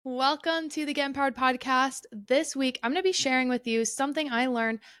Welcome to the Get Empowered podcast. This week, I'm going to be sharing with you something I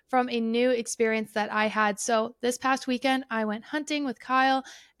learned from a new experience that I had. So, this past weekend, I went hunting with Kyle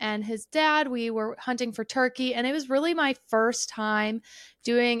and his dad. We were hunting for turkey, and it was really my first time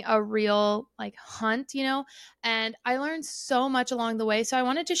doing a real hunt, and I learned so much along the way. So, I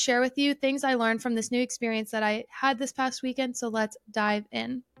wanted to share with you things I learned from this new experience that I had this past weekend. So, let's dive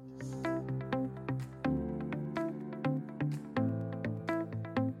in.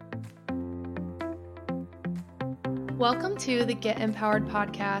 Welcome to the Get Empowered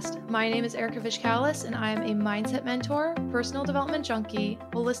podcast. My name is Erica Vishkalis, and I am a mindset mentor, personal development junkie,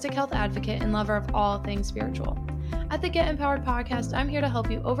 holistic health advocate, and lover of all things spiritual. At the Get Empowered podcast, I'm here to help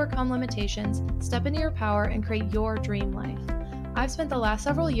you overcome limitations, step into your power, and create your dream life. I've spent the last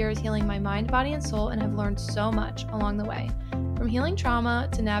several years healing my mind, body, and soul, and have learned so much along the way. From healing trauma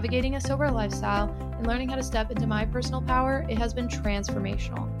to navigating a sober lifestyle and learning how to step into my personal power, it has been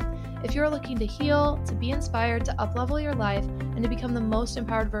transformational. If you're looking to heal, to be inspired, to uplevel your life, and to become the most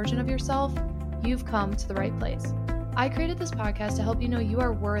empowered version of yourself, you've come to the right place. I created this podcast to help you know you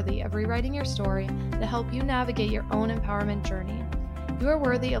are worthy of rewriting your story, to help you navigate your own empowerment journey. You are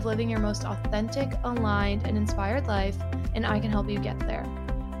worthy of living your most authentic, aligned, and inspired life, and I can help you get there.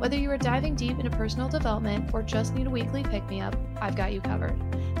 Whether you are diving deep into personal development or just need a weekly pick-me-up, I've got you covered.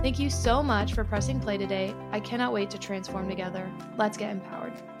 Thank you so much for pressing play today. I cannot wait to transform together. Let's get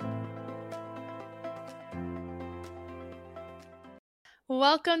empowered.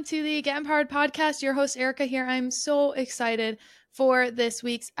 Welcome to the Get Empowered podcast. Your host, Erica, here. I'm so excited for this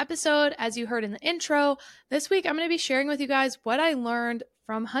week's episode. As you heard in the intro, this week I'm going to be sharing with you guys what I learned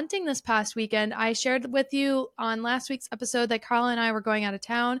from hunting this past weekend. I shared with you on last week's episode that Carl and I were going out of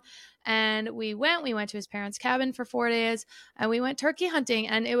town, and we went to his parents' cabin for 4 days, and we went turkey hunting,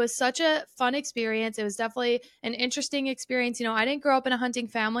 and it was such a fun experience. It was definitely an interesting experience. I didn't grow up in a hunting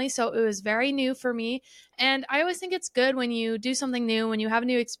family, so it was very new for me. And I always think it's good when you do something new, when you have a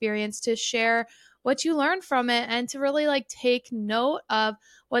new experience, to share what you learned from it and to really take note of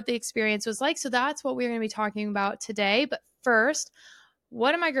what the experience was like. So that's what we're going to be talking about today. But first,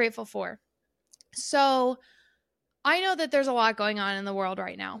 what am I grateful for? So I know that there's a lot going on in the world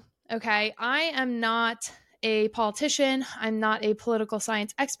right now. Okay. I am not a politician. I'm not a political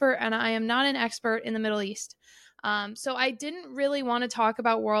science expert, and I am not an expert in the Middle East. So I didn't really want to talk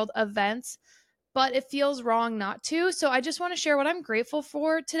about world events, but it feels wrong not to. So I just want to share what I'm grateful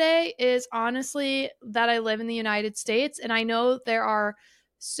for today is honestly that I live in the United States. And I know there are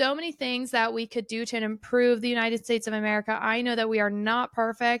so many things that we could do to improve the United States of America. I know that we are not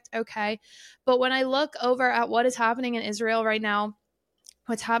perfect. Okay. But when I look over at what is happening in Israel right now,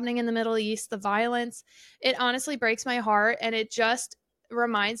 what's happening in the Middle East, the violence, it honestly breaks my heart. And it just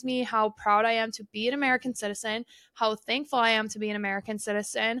reminds me how proud I am to be an American citizen, how thankful I am to be an American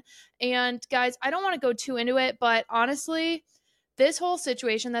citizen. And guys, I don't want to go too into it, but honestly, this whole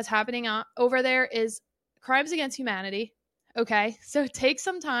situation that's happening over there is crimes against humanity. Okay, so take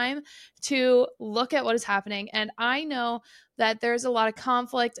some time to look at what is happening. And I know that there's a lot of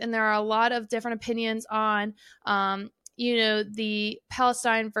conflict and there are a lot of different opinions on, the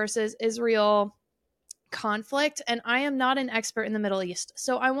Palestine versus Israel conflict, and I am not an expert in the Middle East.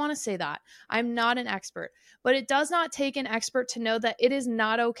 So I want to say that I'm not an expert, but it does not take an expert to know that it is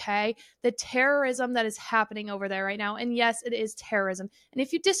not okay, the terrorism that is happening over there right now. And yes, it is terrorism. And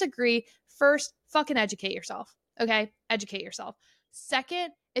if you disagree, first, fucking educate yourself. Okay? Educate yourself.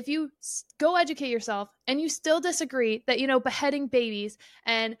 Second, if you go educate yourself and you still disagree that, beheading babies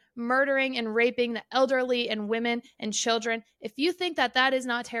and murdering and raping the elderly and women and children, if you think that that is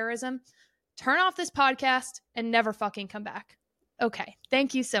not terrorism, turn off this podcast and never fucking come back. Okay,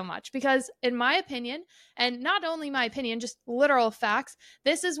 thank you so much. Because in my opinion, and not only my opinion, just literal facts,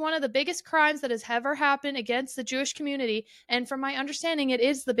 this is one of the biggest crimes that has ever happened against the Jewish community. And from my understanding, it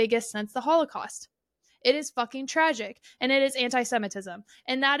is the biggest since the Holocaust. It is fucking tragic, and it is anti-Semitism.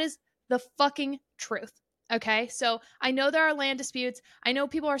 And that is the fucking truth. Okay, so I know there are land disputes. I know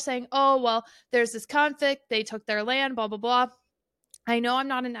people are saying, oh, well, there's this conflict. They took their land, blah, blah, blah. I know I'm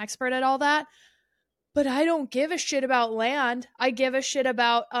not an expert at all that, but I don't give a shit about land. I give a shit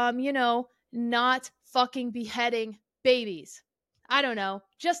about, not fucking beheading babies. I don't know,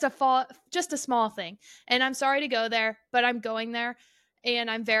 just a small thing. And I'm sorry to go there, but I'm going there.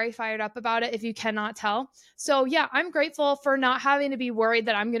 And I'm very fired up about it, if you cannot tell. So yeah, I'm grateful for not having to be worried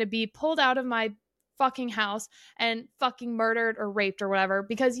that I'm going to be pulled out of my fucking house and fucking murdered or raped or whatever.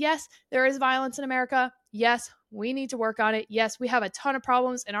 Because yes, there is violence in America. Yes, we need to work on it. Yes, we have a ton of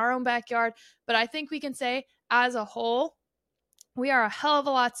problems in our own backyard. But I think we can say as a whole, we are a hell of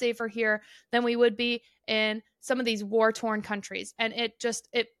a lot safer here than we would be in some of these war-torn countries. And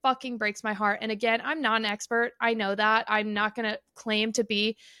it fucking breaks my heart. And again, I'm not an expert. I know that. I'm not going to claim to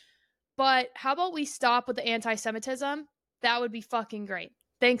be. But how about we stop with the anti-Semitism? That would be fucking great.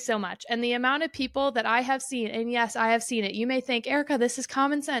 Thanks so much. And the amount of people that I have seen, and yes, I have seen it. You may think, Erica, this is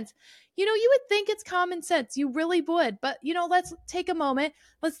common sense. You would think it's common sense. You really would. But, let's take a moment.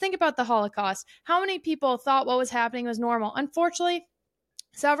 Let's think about the Holocaust. How many people thought what was happening was normal? Unfortunately,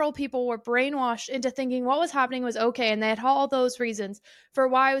 several people were brainwashed into thinking what was happening was okay, and they had all those reasons for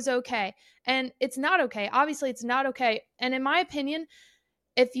why it was okay. And it's not okay. Obviously, it's not okay. And in my opinion,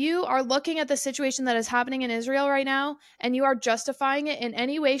 if you are looking at the situation that is happening in Israel right now and you are justifying it in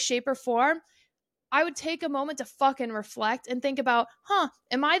any way, shape, or form, I would take a moment to fucking reflect and think about,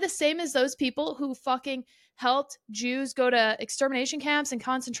 am I the same as those people who fucking helped Jews go to extermination camps and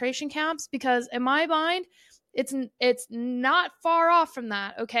concentration camps? Because in my mind, it's not far off from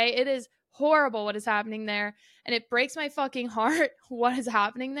that, okay? It is horrible what is happening there, and it breaks my fucking heart what is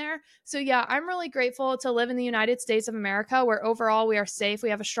happening there. So yeah, I'm really grateful to live in the United States of America, where overall we are safe, we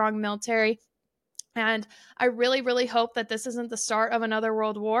have a strong military, and I really, really hope that this isn't the start of another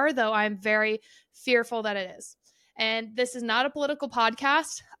world war, though I'm very fearful that it is. And this is not a political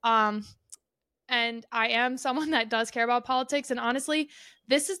podcast. And I am someone that does care about politics. And honestly,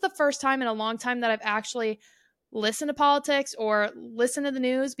 this is the first time in a long time that I've actually listened to politics or listened to the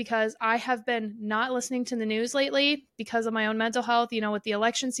news, because I have been not listening to the news lately because of my own mental health. With the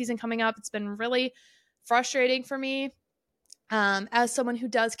election season coming up, it's been really frustrating for me. As someone who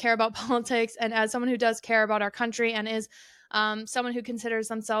does care about politics, and as someone who does care about our country, and is someone who considers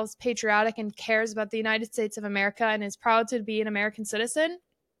themselves patriotic and cares about the United States of America and is proud to be an American citizen.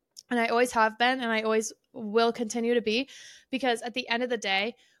 And I always have been, and I always will continue to be, because at the end of the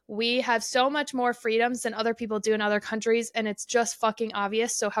day, we have so much more freedoms than other people do in other countries, and it's just fucking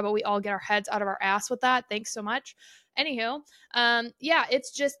obvious. So how about we all get our heads out of our ass with that? Thanks so much. Anywho, yeah,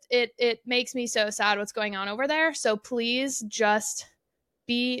 it's just, it makes me so sad what's going on over there. So please just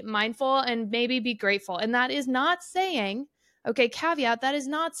be mindful and maybe be grateful. And that is not saying, okay, caveat, that is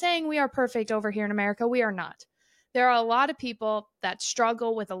not saying we are perfect over here in America. We are not. There are a lot of people that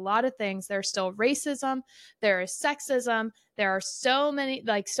struggle with a lot of things. There's still racism. There is sexism. There are so many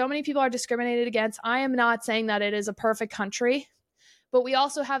people are discriminated against. I am not saying that it is a perfect country, but we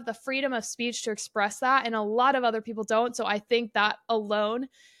also have the freedom of speech to express that, and a lot of other people don't. So I think that alone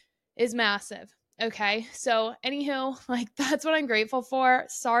is massive. Okay. So anywho, that's what I'm grateful for.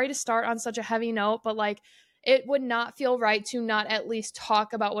 Sorry to start on such a heavy note, but it would not feel right to not at least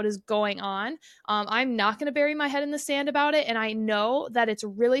talk about what is going on. I'm not going to bury my head in the sand about it. And I know that it's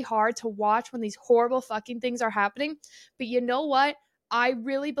really hard to watch when these horrible fucking things are happening. But you know what? I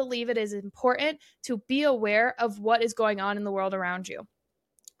really believe it is important to be aware of what is going on in the world around you.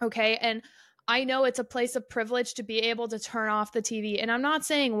 Okay. And I know it's a place of privilege to be able to turn off the TV. And I'm not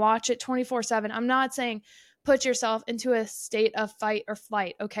saying watch it 24/7. I'm not saying put yourself into a state of fight or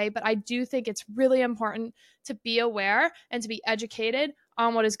flight, okay? But I do think it's really important to be aware and to be educated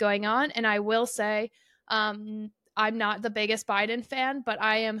on what is going on. And I will say, I'm not the biggest Biden fan, but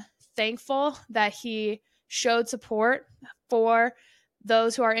I am thankful that he showed support for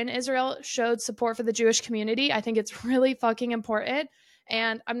those who are in Israel, showed support for the Jewish community. I think it's really fucking important.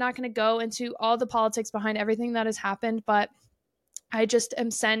 And I'm not going to go into all the politics behind everything that has happened, but I just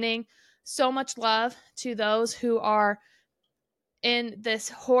am sending so much love to those who are in this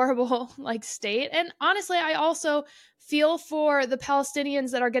horrible state. And honestly, I also feel for the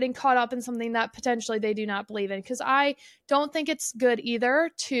Palestinians that are getting caught up in something that potentially they do not believe in, because I don't think it's good either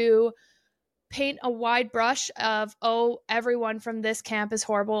to paint a wide brush of, oh, everyone from this camp is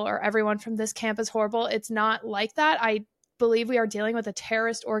horrible or everyone from this camp is horrible. It's not like that. I believe we are dealing with a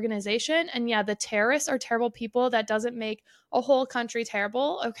terrorist organization, and yeah, the terrorists are terrible people. That doesn't make a whole country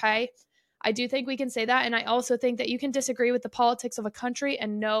terrible, okay? I do think we can say that. And I also think that you can disagree with the politics of a country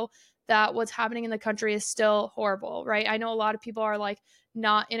and know that what's happening in the country is still horrible, right? I know a lot of people are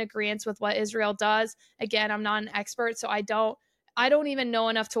not in agreement with what Israel does. Again, I'm not an expert, so I don't even know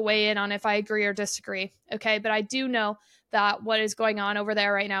enough to weigh in on if I agree or disagree, okay? But I do know that what is going on over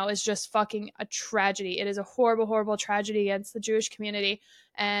there right now is just fucking a tragedy. It is a horrible, horrible tragedy against the Jewish community.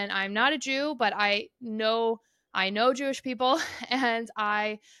 And I'm not a Jew, but I know Jewish people, and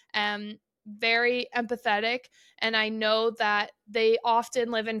I am very empathetic, and I know that they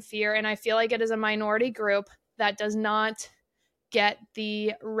often live in fear, and I feel like it is a minority group that does not get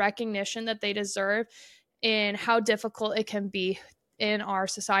the recognition that they deserve in how difficult it can be in our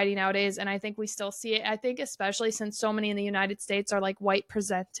society nowadays. And I think we still see it. I think especially since so many in the United States are white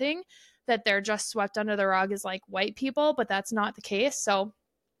presenting, that they're just swept under the rug as white people, but that's not the case. So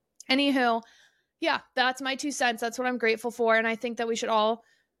anywho, Yeah, that's my 2 cents. That's what I'm grateful for. And I think that we should all,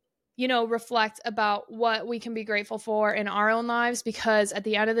 reflect about what we can be grateful for in our own lives, because at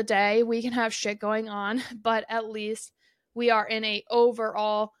the end of the day, we can have shit going on, but at least we are in a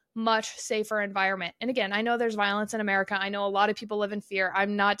overall much safer environment. And again, I know there's violence in America. I know a lot of people live in fear.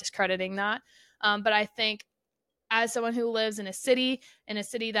 I'm not discrediting that. But I think as someone who lives in a city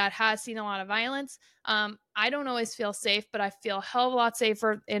that has seen a lot of violence, I don't always feel safe, but I feel a hell of a lot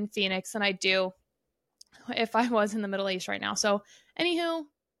safer in Phoenix than I do if I was in the Middle East right now. So, anywho,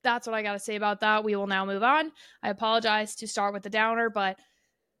 that's what I got to say about that. We will now move on. I apologize to start with the downer, but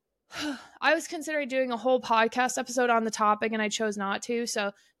I was considering doing a whole podcast episode on the topic and I chose not to.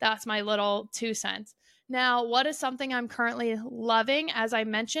 So, that's my little 2 cents. Now, what is something I'm currently loving? As I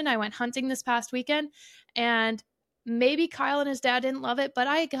mentioned, I went hunting this past weekend, and maybe Kyle and his dad didn't love it, but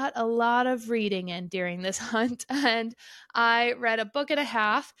I got a lot of reading in during this hunt, and I read a book and a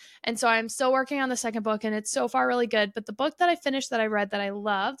half. And so I'm still working on the second book, and it's so far really good. But the book that I finished that I read that I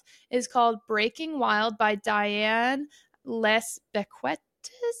loved is called Breaking Wild by Diane Les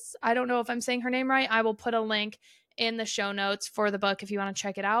Bequetis. I don't know if I'm saying her name right. I will put a link in the show notes for the book if you want to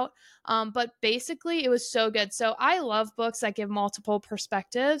check it out. But basically, it was so good. So I love books that give multiple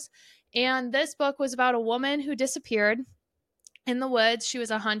perspectives. And this book was about a woman who disappeared in the woods. She was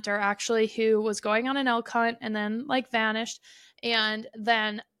a hunter, actually, who was going on an elk hunt and then vanished. And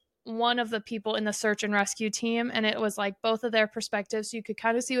then one of the people in the search and rescue team, and it was both of their perspectives. So you could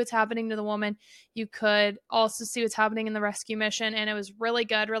kind of see what's happening to the woman. You could also see what's happening in the rescue mission. And it was really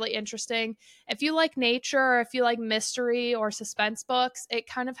good, really interesting. If you like nature, or if you like mystery or suspense books, it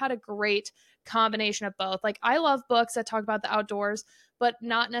kind of had a great combination of both. I love books that talk about the outdoors, but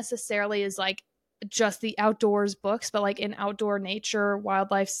not necessarily as just the outdoors books, but in outdoor nature,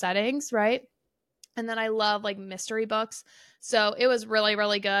 wildlife settings, right? And then I love mystery books. So it was really,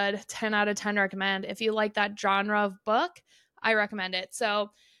 really good. 10 out of 10 recommend. If you like that genre of book, I recommend it.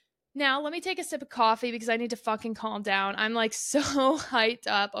 So now let me take a sip of coffee because I need to fucking calm down. I'm so hyped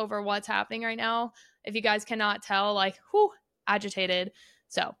up over what's happening right now. If you guys cannot tell, whew, agitated.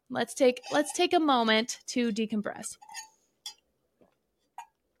 So let's take a moment to decompress.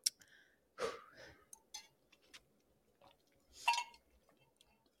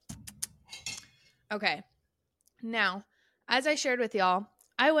 Okay. Now, as I shared with y'all,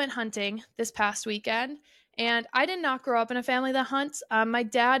 I went hunting this past weekend, and I did not grow up in a family that hunts. My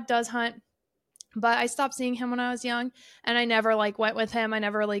dad does hunt, but I stopped seeing him when I was young, and I never went with him. I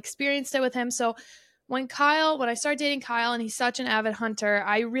never really experienced it with him. So when I started dating Kyle, and he's such an avid hunter,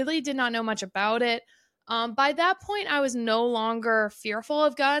 I really did not know much about it. By that point, I was no longer fearful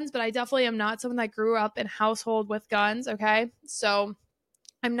of guns, but I definitely am not someone that grew up in a household with guns. Okay, so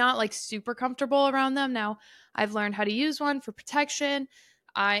I'm not super comfortable around them. Now, I've learned how to use one for protection.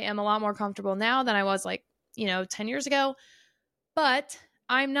 I am a lot more comfortable now than I was 10 years ago. But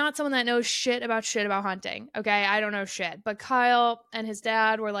I'm not someone that knows shit about hunting. Okay, I don't know shit. But Kyle and his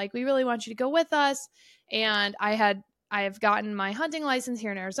dad were like, "We really want you to go with us." And I have gotten my hunting license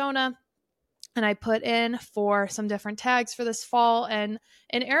here in Arizona, and I put in for some different tags for this fall. And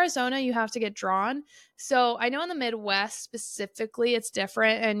in Arizona, you have to get drawn. So I know in the Midwest specifically, it's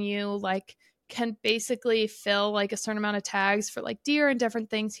different, and you can basically fill a certain amount of tags for deer and different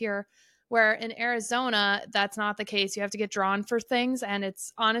things here. Where in Arizona, that's not the case. You have to get drawn for things, and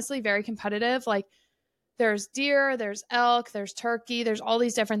it's honestly very competitive. There's deer, there's elk, there's turkey, there's all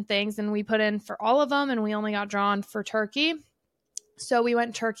these different things, and we put in for all of them, and we only got drawn for turkey. So we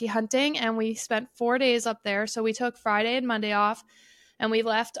went turkey hunting, and we spent 4 days up there. So we took Friday and Monday off, and we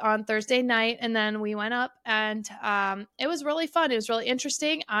left on Thursday night, and then we went up, and it was really fun. It was really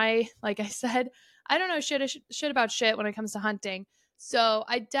interesting. Like I said, I don't know shit about shit when it comes to hunting. So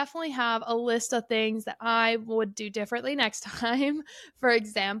I definitely have a list of things that I would do differently next time. For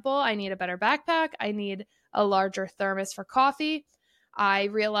example, I need a better backpack. I need a larger thermos for coffee. I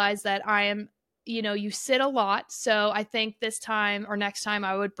realized that I am, you sit a lot. So I think this time or next time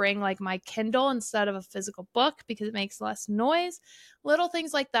I would bring my Kindle instead of a physical book because it makes less noise. Little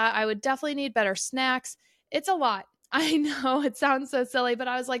things like that. I would definitely need better snacks. It's a lot. I know it sounds so silly, but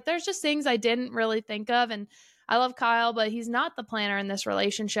I was there's just things I didn't really think of. And I love Kyle, but he's not the planner in this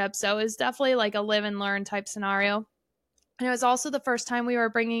relationship. So it was definitely a live and learn type scenario. And it was also the first time we were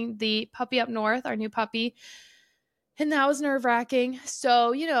bringing the puppy up north, our new puppy. And that was nerve wracking.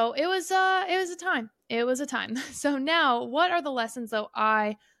 So, it was a time. It was a time. So now what are the lessons though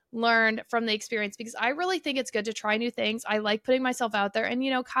I learned from the experience? Because I really think it's good to try new things. I like putting myself out there. And,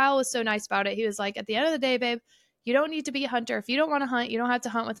 Kyle was so nice about it. He was like, at the end of the day, babe, you don't need to be a hunter. If you don't want to hunt, you don't have to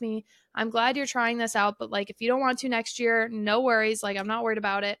hunt with me. I'm glad you're trying this out, but like, if you don't want to next year, no worries. Like, I'm not worried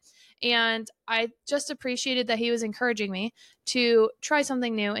about it. And I just appreciated that he was encouraging me to try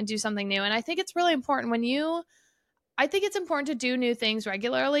something new and do something new. And I think it's really important I think it's important to do new things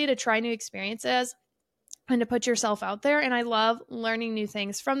regularly, to try new experiences and to put yourself out there. And I love learning new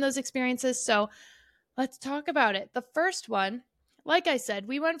things from those experiences. So let's talk about it. The first one, like I said,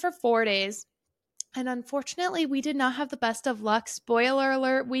 we went for 4 days. And unfortunately, we did not have the best of luck. Spoiler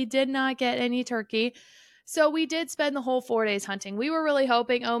alert, we did not get any turkey. So we did spend the whole 4 days hunting. We were really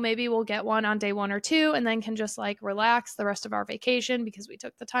hoping, oh, maybe we'll get one on day 1 or 2 and then can just like relax the rest of our vacation because we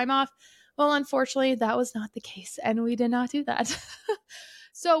took the time off. Well, unfortunately, that was not the case, and we did not do that.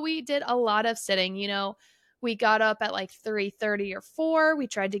 So we did a lot of sitting. We got up at like 3:30 or 4. We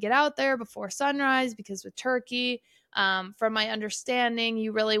tried to get out there before sunrise because with turkey, from my understanding,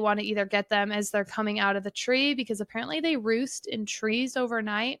 you really want to either get them as they're coming out of the tree because apparently they roost in trees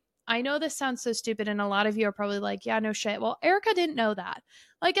overnight. I know this sounds so stupid, and a lot of you are probably like, yeah, no shit. Well, Erica didn't know that.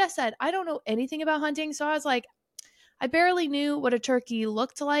 Like I said, I don't know anything about hunting, so I was like, I barely knew what a turkey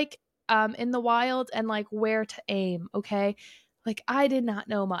looked like in the wild and like where to aim. Okay. Like I did not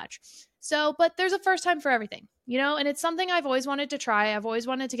know much. So, but there's a first time for everything, and it's something I've always wanted to try. I've always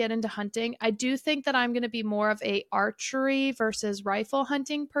wanted to get into hunting. I do think that I'm going to be more of a archery versus rifle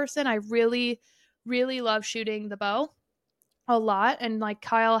hunting person. I really, really love shooting the bow a lot. And like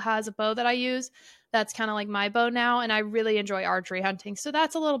Kyle has a bow that I use that's kind of like my bow now. And I really enjoy archery hunting. So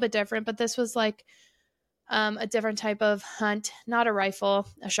that's a little bit different. But this was like a different type of hunt, not a rifle,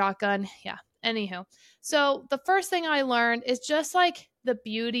 a shotgun. Yeah. Anywho, so the first thing I learned is just like the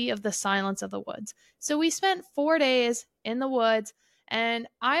beauty of the silence of the woods. So we spent 4 days in the woods, and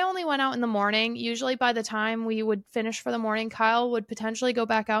I only went out in the morning. Usually by the time we would finish for the morning, Kyle would potentially go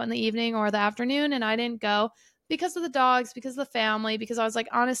back out in the evening or the afternoon, and I didn't go because of the dogs, because of the family, because I was like,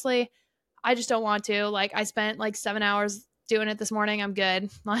 honestly, I just don't want to. Like, I spent like 7 hours doing it this morning. I'm good.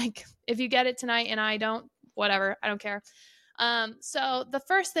 Like, if you get it tonight and I don't, whatever, I don't care. So the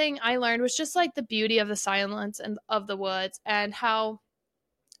first thing I learned was just like the beauty of the silence and of the woods, and how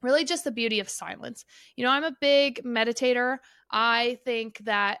really just the beauty of silence. I'm a big meditator. I think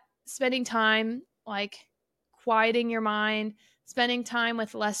that spending time like quieting your mind, spending time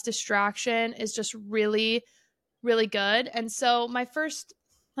with less distraction is just really, really good. And so my first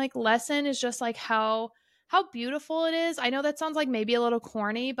like lesson is just like how beautiful it is. I know that sounds like maybe a little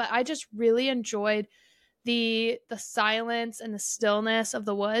corny, but I just really enjoyed the silence and the stillness of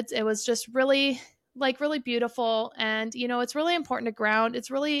the woods. It was just really really beautiful. And it's really important to ground. It's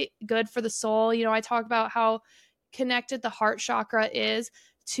really good for the soul. I talk about how connected the heart chakra is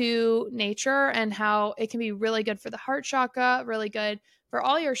to nature, and how it can be really good for the heart chakra, really good for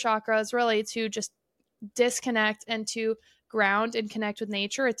all your chakras, really, to just disconnect and to ground and connect with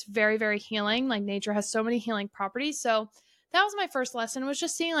nature. It's very, very healing. Like, nature has so many healing properties. So that was my first lesson, was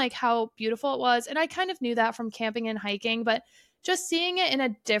just seeing like how beautiful it was. And I kind of knew that from camping and hiking, but just seeing it in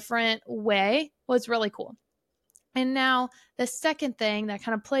a different way was really cool. And now the second thing that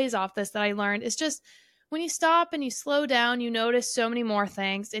kind of plays off this that I learned is just when you stop and you slow down, you notice so many more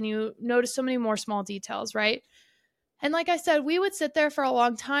things, and you notice so many more small details, right? And like I said, we would sit there for a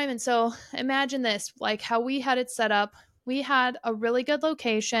long time. And so imagine this, like how we had it set up. We had a really good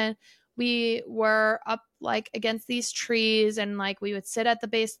location. We were up like against these trees, and like we would sit at the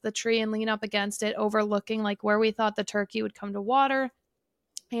base of the tree and lean up against it, overlooking like where we thought the turkey would come to water.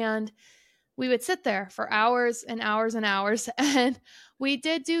 And we would sit there for hours and hours and hours. And we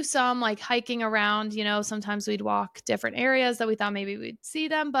did do some like hiking around, sometimes we'd walk different areas that we thought maybe we'd see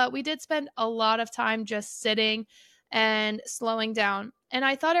them, but we did spend a lot of time just sitting and slowing down. And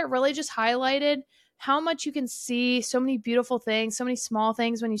I thought it really just highlighted how much you can see so many beautiful things, so many small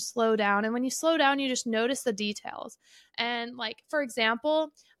things when you slow down. And when you slow down, you just notice the details. And like, for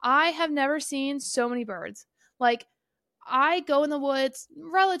example, I have never seen so many birds. Like, I go in the woods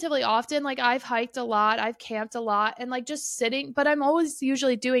relatively often. Like, I've hiked a lot, I've camped a lot, and like just sitting, but I'm always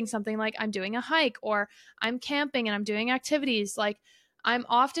usually doing something. Like, I'm doing a hike, or I'm camping and I'm doing activities. Like, I'm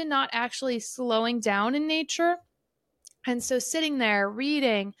often not actually slowing down in nature. And so sitting there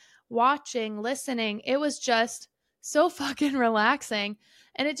reading, watching, listening, it was just so fucking relaxing.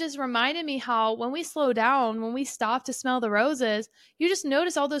 And it just reminded me how when we slow down, when we stop to smell the roses, you just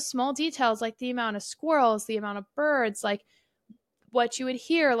notice all those small details, like the amount of squirrels, the amount of birds, like what you would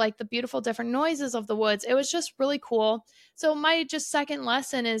hear, like the beautiful different noises of the woods. It was just really cool. So my just second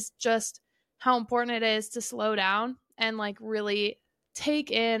lesson is just how important it is to slow down and like really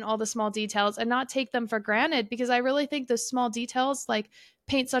take in all the small details and not take them for granted, because I really think those small details like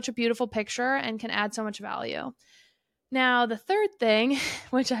paint such a beautiful picture and can add so much value. Now, the third thing,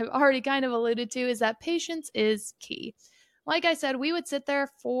 which I've already kind of alluded to, is that patience is key. Like I said, we would sit there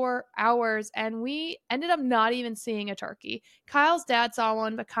for hours and we ended up not even seeing a turkey. Kyle's dad saw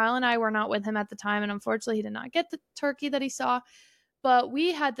one, but Kyle and I were not with him at the time. And unfortunately, he did not get the turkey that he saw. But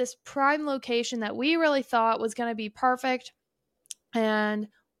we had this prime location that we really thought was going to be perfect. And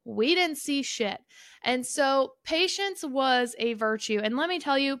we didn't see shit. And so patience was a virtue. And let me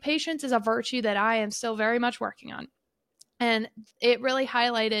tell you, patience is a virtue that I am still very much working on. And it really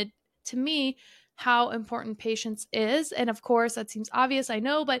highlighted to me how important patience is. And of course, that seems obvious, I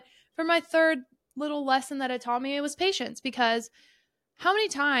know, but for my third little lesson that it taught me, it was patience, because how many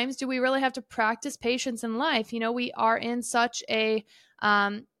times do we really have to practice patience in life? You know, we are in such a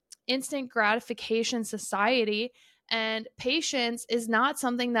instant gratification society, and patience is not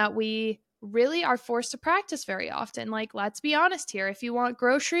something that we really are forced to practice very often. Like, let's be honest here. If you want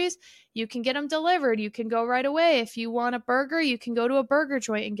groceries, you can get them delivered. You can go right away. If you want a burger, you can go to a burger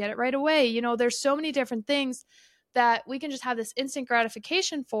joint and get it right away. You know, there's so many different things that we can just have this instant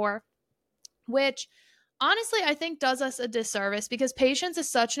gratification for, which honestly I think does us a disservice, because patience is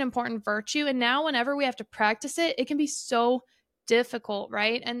such an important virtue. And now, whenever we have to practice it, it can be so difficult,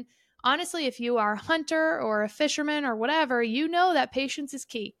 right? And honestly, if you are a hunter or a fisherman or whatever, you know that patience is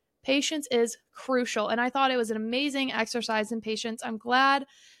key. Patience is crucial. And I thought it was an amazing exercise in patience. I'm glad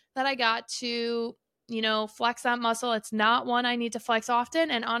that I got to, you know, flex that muscle. It's not one I need to flex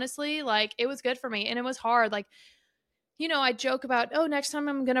often. And honestly, like, it was good for me and it was hard. Like, you know, I joke about, oh, next time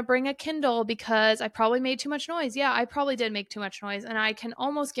I'm going to bring a Kindle because I probably made too much noise. Yeah, I probably did make too much noise. And I can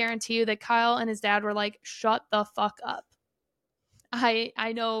almost guarantee you that Kyle and his dad were like, shut the fuck up.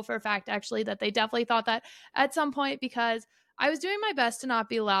 I know for a fact, actually, that they definitely thought that at some point, because I was doing my best to not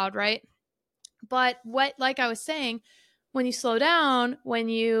be loud, right? But what, like I was saying, when you slow down, when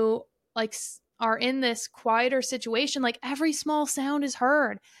you like are in this quieter situation, like, every small sound is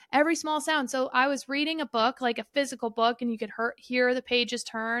heard, every small sound. So I was reading a book, like a physical book, and you could hear the pages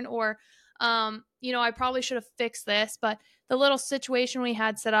turn, or you know, I probably should have fixed this, but the little situation we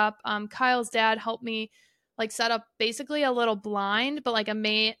had set up, Kyle's dad helped me like set up basically a little blind, but like a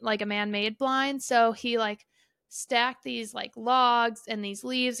man-made blind. So he like stacked these like logs and these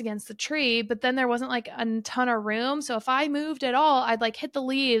leaves against the tree, but then there wasn't like a ton of room. So if I moved at all, I'd like hit the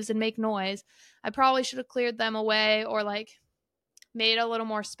leaves and make noise. I probably should have cleared them away or like made a little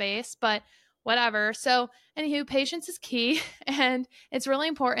more space, but whatever. So, anywho, patience is key and it's really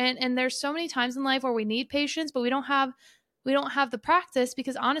important. And there's so many times in life where we need patience, but we don't have the practice,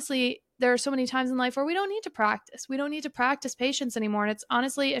 because honestly, there are so many times in life where we don't need to practice. We don't need to practice patience anymore. And it's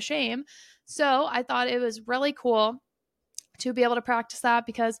honestly a shame. So I thought it was really cool to be able to practice that,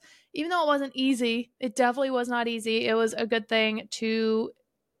 because even though it wasn't easy, it definitely was not easy. It was a good thing to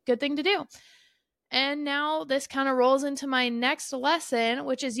do. And now this kind of rolls into my next lesson,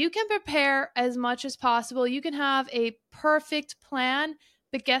 which is you can prepare as much as possible. You can have a perfect plan,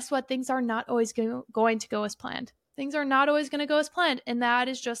 but guess what? Things are not always going to go as planned. Things are not always going to go as planned, and that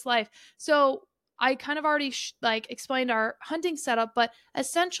is just life. So I kind of already like explained our hunting setup, but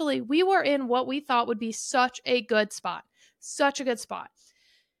essentially we were in what we thought would be such a good spot. Such a good spot.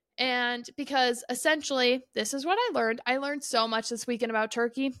 And because essentially, this is what I learned. I learned so much this weekend about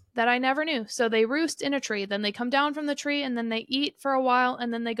turkey that I never knew. So they roost in a tree, then they come down from the tree, and then they eat for a while,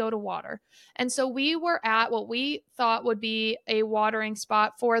 and then they go to water. And so we were at what we thought would be a watering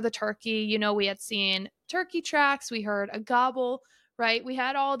spot for the turkey. You know, we had seen turkey tracks, we heard a gobble, right? We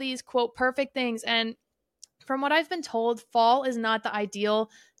had all these, quote, perfect things. And from what I've been told, fall is not the ideal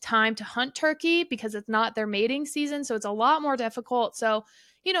time to hunt turkey because it's not their mating season. So it's a lot more difficult. So,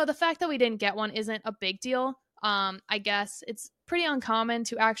 you know, the fact that we didn't get one isn't a big deal. I guess it's pretty uncommon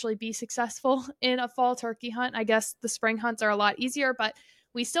to actually be successful in a fall turkey hunt. I guess the spring hunts are a lot easier, but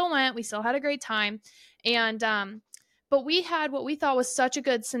we still went. We still had a great time. And, but we had what we thought was such a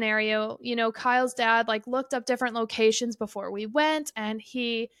good scenario. You know, Kyle's dad like looked up different locations before we went, and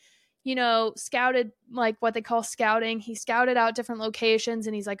he, you know, scouted, like what they call scouting. He scouted out different locations,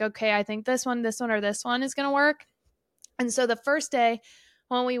 and he's like, okay, I think this one, or this one is going to work. And so the first day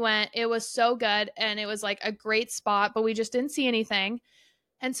when we went, it was so good and it was like a great spot, but we just didn't see anything.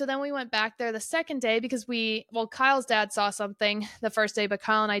 And so then we went back there the second day because Kyle's dad saw something the first day, but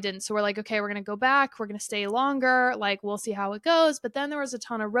Kyle and I didn't. So we're like, okay, we're going to go back. We're going to stay longer. Like, we'll see how it goes. But then there was a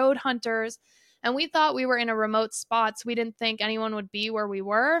ton of road hunters, and we thought we were in a remote spot. So we didn't think anyone would be where we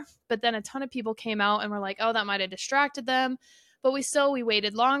were. But then a ton of people came out, and we're like, oh, that might have distracted them. But we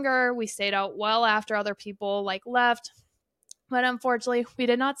waited longer. We stayed out well after other people like left. But unfortunately, we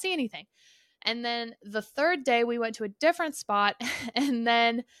did not see anything. And then the third day, we went to a different spot, and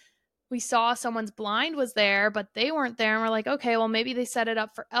then we saw someone's blind was there, but they weren't there. And we're like, okay, well, maybe they set it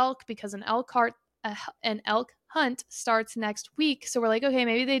up for elk because an elk hunt starts next week. So we're like, okay,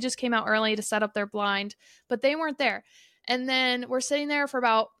 maybe they just came out early to set up their blind, but they weren't there. And then we're sitting there for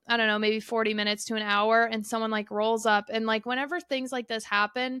about, I don't know, maybe 40 minutes to an hour, and someone like rolls up. And like whenever things like this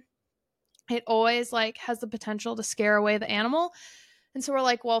happen, it always like has the potential to scare away the animal. And so we're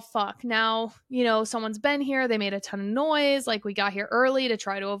like, well, fuck. Now, someone's been here. They made a ton of noise. Like, we got here early to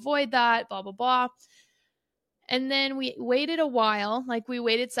try to avoid that, blah, blah, blah. And then we waited a while. Like, we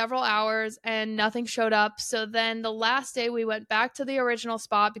waited several hours and nothing showed up. So then the last day we went back to the original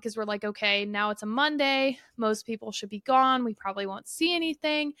spot because we're like, okay, now it's a Monday. Most people should be gone. We probably won't see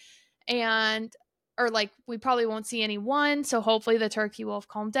anything. Or like we probably won't see anyone. So hopefully the turkey will have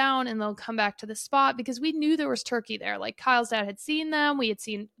calmed down and they'll come back to the spot, because we knew there was turkey there. Like, Kyle's dad had seen them. We had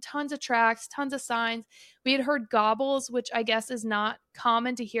seen tons of tracks, tons of signs. We had heard gobbles, which I guess is not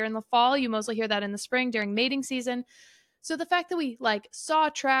common to hear in the fall. You mostly hear that in the spring during mating season. So the fact that we like saw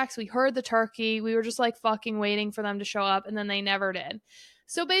tracks, we heard the turkey, we were just like fucking waiting for them to show up, and then they never did.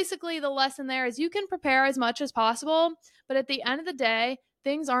 So basically the lesson there is you can prepare as much as possible, but at the end of the day,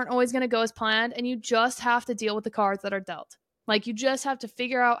 things aren't always going to go as planned, and you just have to deal with the cards that are dealt. Like, you just have to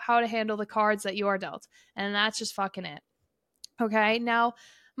figure out how to handle the cards that you are dealt, and that's just fucking it. Okay, now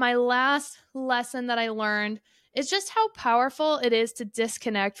my last lesson that I learned is just how powerful it is to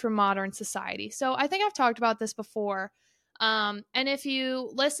disconnect from modern society. So I think I've talked about this before. And if you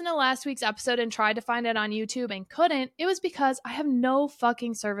listen to last week's episode and tried to find it on YouTube and couldn't, it was because I have no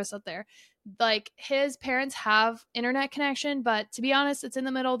fucking service up there. Like, his parents have internet connection, but to be honest, it's in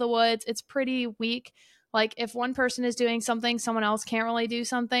the middle of the woods. It's pretty weak. Like, if one person is doing something, someone else can't really do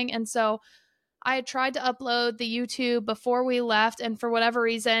something. And so I had tried to upload the YouTube before we left, and for whatever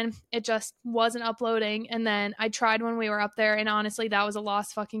reason, it just wasn't uploading. And then I tried when we were up there, and honestly, that was a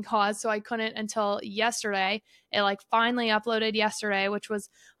lost fucking cause. So I couldn't until yesterday. It like finally uploaded yesterday, which was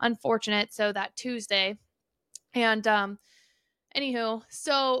unfortunate. So that Tuesday. And anywho,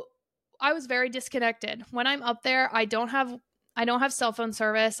 so I was very disconnected. When I'm up there, I don't have cell phone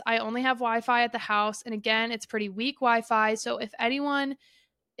service. I only have Wi-Fi at the house. And again, it's pretty weak Wi-Fi. So if anyone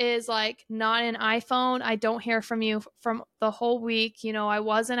is like not an iPhone, I don't hear from you from the whole week. I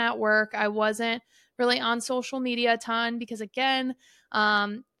wasn't at work. I wasn't really on social media a ton because, again,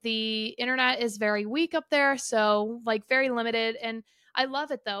 the internet is very weak up there. So like very limited. And I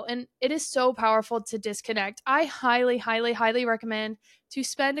love it though. And it is so powerful to disconnect. I highly, highly, highly recommend to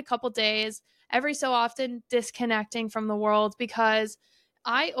spend a couple days every so often disconnecting from the world, because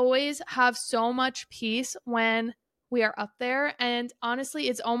I always have so much peace when we are up there. And honestly,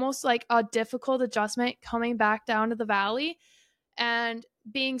 it's almost like a difficult adjustment coming back down to the valley and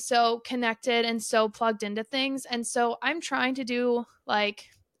being so connected and so plugged into things. And so I'm trying to do like,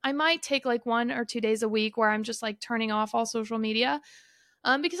 I might take like 1 or 2 days a week where I'm just like turning off all social media.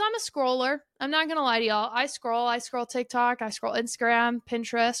 Because I'm a scroller. I'm not going to lie to y'all. I scroll TikTok, I scroll Instagram,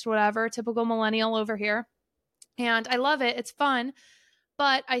 Pinterest, whatever, typical millennial over here. And I love it. It's fun.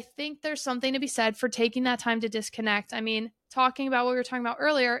 But I think there's something to be said for taking that time to disconnect. I mean, talking about what we were talking about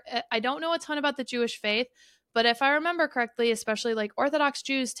earlier, I don't know a ton about the Jewish faith, but if I remember correctly, especially like Orthodox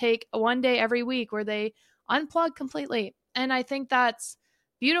Jews take one day every week where they unplug completely. And I think that's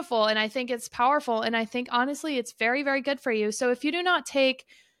beautiful. And I think it's powerful. And I think honestly, it's very, very good for you. So if you do not take,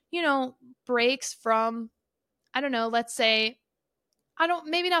 breaks from, I don't know, let's say,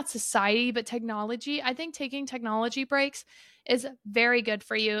 maybe not society, but technology. I think taking technology breaks is very good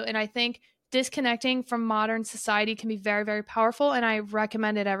for you. And I think disconnecting from modern society can be very, very powerful. And I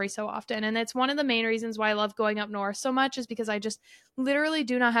recommend it every so often. And it's one of the main reasons why I love going up north so much, is because I just literally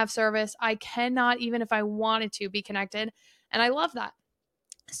do not have service. I cannot, even if I wanted to, be connected. And I love that.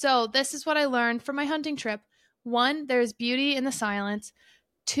 So this is what I learned from my hunting trip. 1, there's beauty in the silence.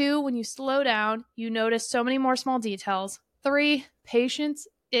 2, when you slow down, you notice so many more small details. 3, patience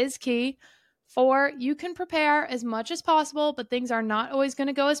is key. 4, you can prepare as much as possible, but things are not always going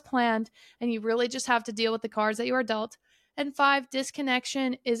to go as planned, and you really just have to deal with the cards that you are dealt. And 5,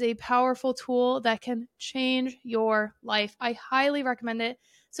 disconnection is a powerful tool that can change your life. I highly recommend it.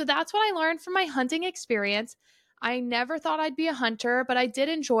 So that's what I learned from my hunting experience. I never thought I'd be a hunter, but I did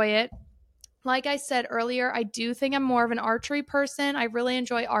enjoy it. Like I said earlier, I do think I'm more of an archery person. I really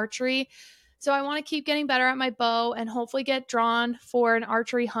enjoy archery. So I want to keep getting better at my bow and hopefully get drawn for an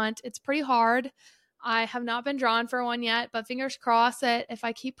archery hunt. It's pretty hard. I have not been drawn for one yet, but fingers crossed that if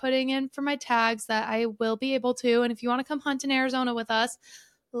I keep putting in for my tags that I will be able to. And if you want to come hunt in Arizona with us,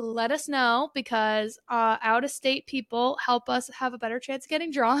 let us know, because out-of-state people help us have a better chance of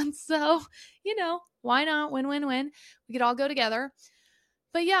getting drawn. So, why not? Win, win, win. We could all go together.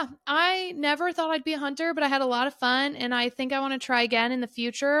 But yeah, I never thought I'd be a hunter, but I had a lot of fun and I think I want to try again in the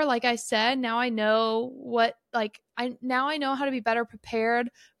future. Like I said, now I know I know how to be better prepared.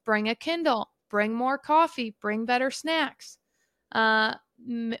 Bring a Kindle, bring more coffee, bring better snacks. Uh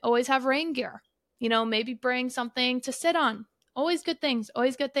Always have rain gear. Maybe bring something to sit on. Always good things,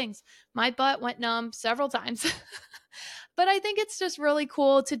 always good things. My butt went numb several times. But I think it's just really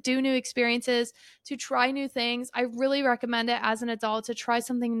cool to do new experiences, to try new things. I really recommend it as an adult to try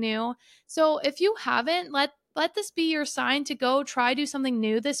something new. So if you haven't, let this be your sign to go try do something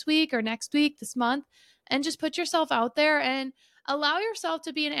new this week or next week, this month, and just put yourself out there and allow yourself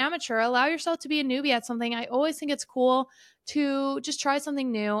to be an amateur, allow yourself to be a newbie at something. I always think it's cool to just try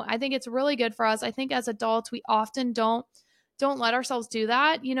something new. I think it's really good for us. I think as adults, we often don't let ourselves do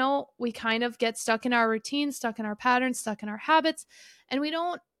that. We kind of get stuck in our routines, stuck in our patterns, stuck in our habits, and we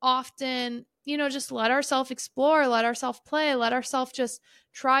don't often, just let ourselves explore, let ourselves play, let ourselves just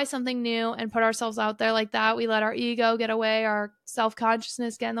try something new and put ourselves out there like that. We let our ego get away, our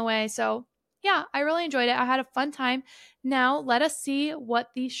self-consciousness get in the way. So, yeah, I really enjoyed it. I had a fun time. Now, let us see what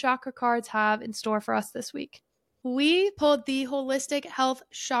these chakra cards have in store for us this week. We pulled the Holistic Health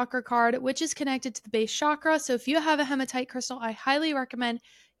Chakra card, which is connected to the base chakra. So if you have a hematite crystal, I highly recommend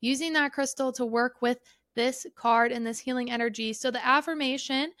using that crystal to work with this card and this healing energy. So the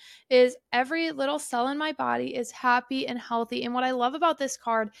affirmation is every little cell in my body is happy and healthy. And what I love about this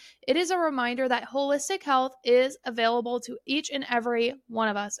card, it is a reminder that holistic health is available to each and every one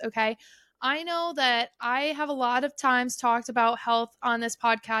of us, okay? I know that I have a lot of times talked about health on this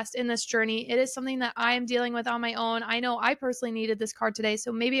podcast in this journey. It is something that I am dealing with on my own. I know I personally needed this card today,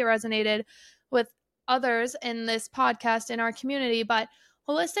 so maybe it resonated with others in this podcast in our community. But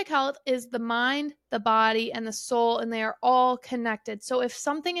holistic health is the mind, the body, and the soul, and they are all connected. So if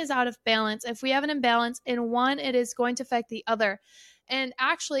something is out of balance, if we have an imbalance in one, it is going to affect the other. And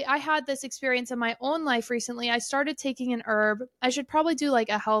actually, I had this experience in my own life recently. I started taking an herb. I should probably do like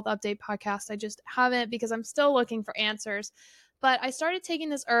a health update podcast. I just haven't because I'm still looking for answers. But I started taking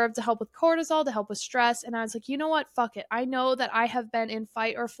this herb to help with cortisol, to help with stress. And I was like, you know what? Fuck it. I know that I have been in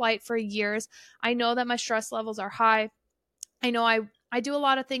fight or flight for years. I know that my stress levels are high. I know I do a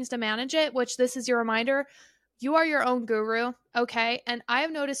lot of things to manage it, which this is your reminder. You are your own guru, okay? And I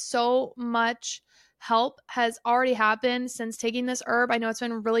have noticed so much help has already happened since taking this herb. I know it's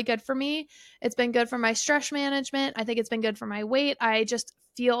been really good for me. It's been good for my stress management. I think it's been good for my weight. I just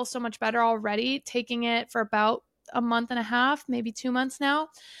feel so much better already taking it for about a month and a half, maybe 2 months now.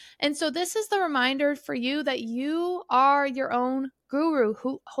 And so this is the reminder for you that you are your own guru.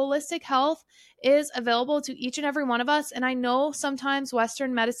 Holistic health is available to each and every one of us. And I know sometimes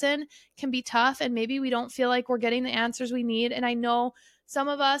Western medicine can be tough and maybe we don't feel like we're getting the answers we need. And I know some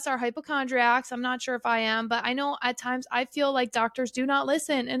of us are hypochondriacs. I'm not sure if I am, but I know at times I feel like doctors do not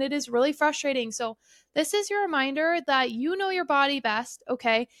listen and it is really frustrating. So this is your reminder that you know your body best,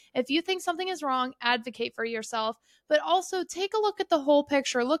 okay? If you think something is wrong, advocate for yourself, but also take a look at the whole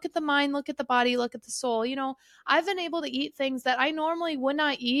picture. Look at the mind, look at the body, look at the soul. I've been able to eat things that I normally would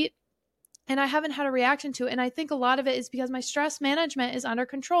not eat and I haven't had a reaction to it. And I think a lot of it is because my stress management is under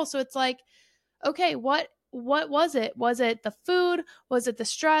control. So it's like, okay, what was it? Was it the food? Was it the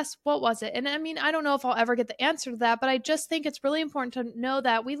stress? What was it? And I mean, I don't know if I'll ever get the answer to that, but I just think it's really important to know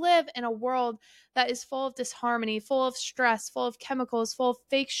that we live in a world that is full of disharmony, full of stress, full of chemicals, full of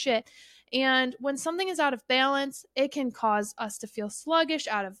fake shit. And when something is out of balance, it can cause us to feel sluggish,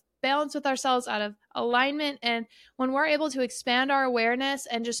 out of balance with ourselves, out of alignment. And when we're able to expand our awareness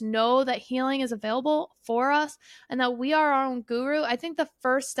and just know that healing is available for us and that we are our own guru, I think the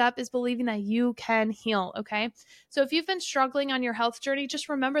first step is believing that you can heal, okay? So if you've been struggling on your health journey, just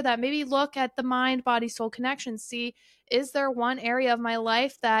remember that. Maybe look at the mind, body, soul connection. See, is there one area of my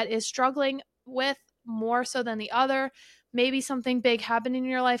life that is struggling with more so than the other? Maybe something big happened in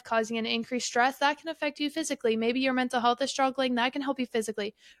your life causing an increased stress that can affect you physically. Maybe your mental health is struggling, that can help you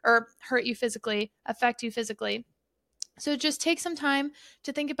physically or hurt you physically, affect you physically. So just take some time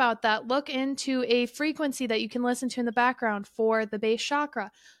to think about that. Look into a frequency that you can listen to in the background for the base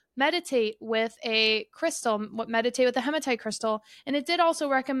chakra. Meditate with a crystal, meditate with a hematite crystal. And it did also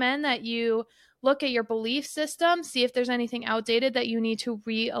recommend that you look at your belief system, see if there's anything outdated that you need to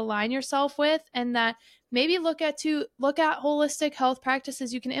realign yourself with, and that maybe look at holistic health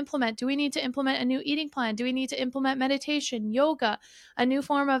practices you can implement. Do we need to implement a new eating plan? Do we need to implement meditation, yoga, a new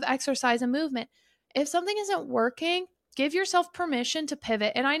form of exercise and movement? If something isn't working, give yourself permission to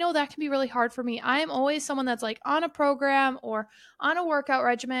pivot. And I know that can be really hard for me. I am always someone that's like on a program or on a workout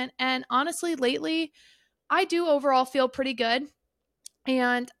regimen. And honestly, lately, I do overall feel pretty good.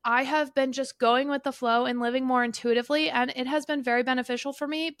 And I have been just going with the flow and living more intuitively, and it has been very beneficial for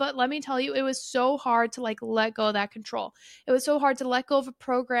me. But let me tell you, it was so hard to let go of that control. It was so hard to let go of a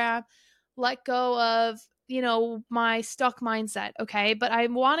program, let go of, my stuck mindset. Okay. But I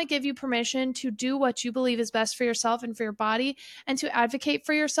want to give you permission to do what you believe is best for yourself and for your body, and to advocate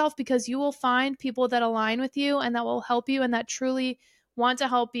for yourself, because you will find people that align with you and that will help you and that truly want to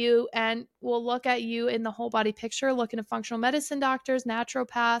help you and will look at you in the whole body picture, looking at functional medicine doctors,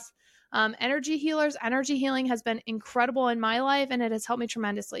 naturopaths, energy healers. Energy healing has been incredible in my life, and it has helped me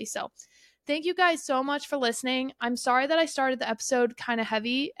tremendously. So thank you guys so much for listening. I'm sorry that I started the episode kind of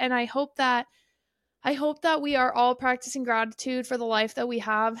heavy, and I hope that we are all practicing gratitude for the life that we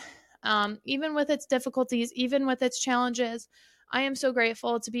have, even with its difficulties, even with its challenges. I am so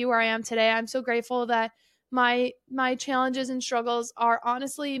grateful to be where I am today. I'm so grateful that my challenges and struggles are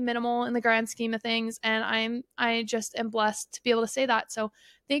honestly minimal in the grand scheme of things, and I just am blessed to be able to say that. So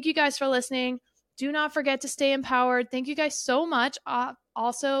thank you guys for listening. Do not forget to stay empowered. Thank you guys so much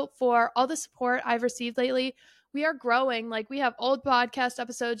also for all the support I've received lately. We are growing. Like, we have old podcast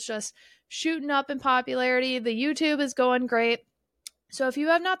episodes just shooting up in popularity. The YouTube is going great. So if you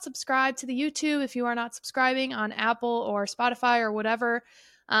have not subscribed to the YouTube, if you are not subscribing on Apple or Spotify or whatever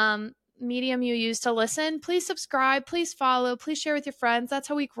medium you use to listen, please subscribe, please follow, please share with your friends. That's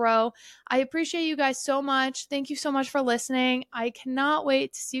how we grow. I appreciate you guys so much. Thank you so much for listening. I cannot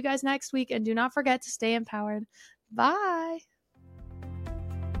wait to see you guys next week, and do not forget to stay empowered. Bye.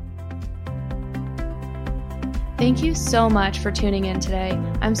 Thank you so much for tuning in today.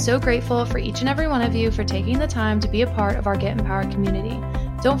 I'm so grateful for each and every one of you for taking the time to be a part of our Get Empowered community.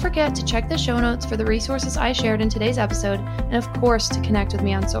 Don't forget to check the show notes for the resources I shared in today's episode, and of course to connect with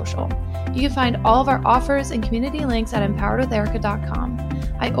me on social. You can find all of our offers and community links at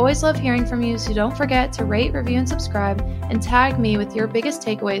empoweredwitherica.com. I always love hearing from you, so don't forget to rate, review, and subscribe, and tag me with your biggest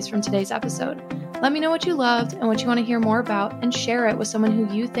takeaways from today's episode. Let me know what you loved and what you want to hear more about, and share it with someone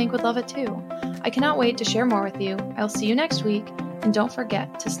who you think would love it too. I cannot wait to share more with you. I'll see you next week, and don't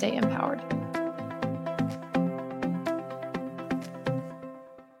forget to stay empowered.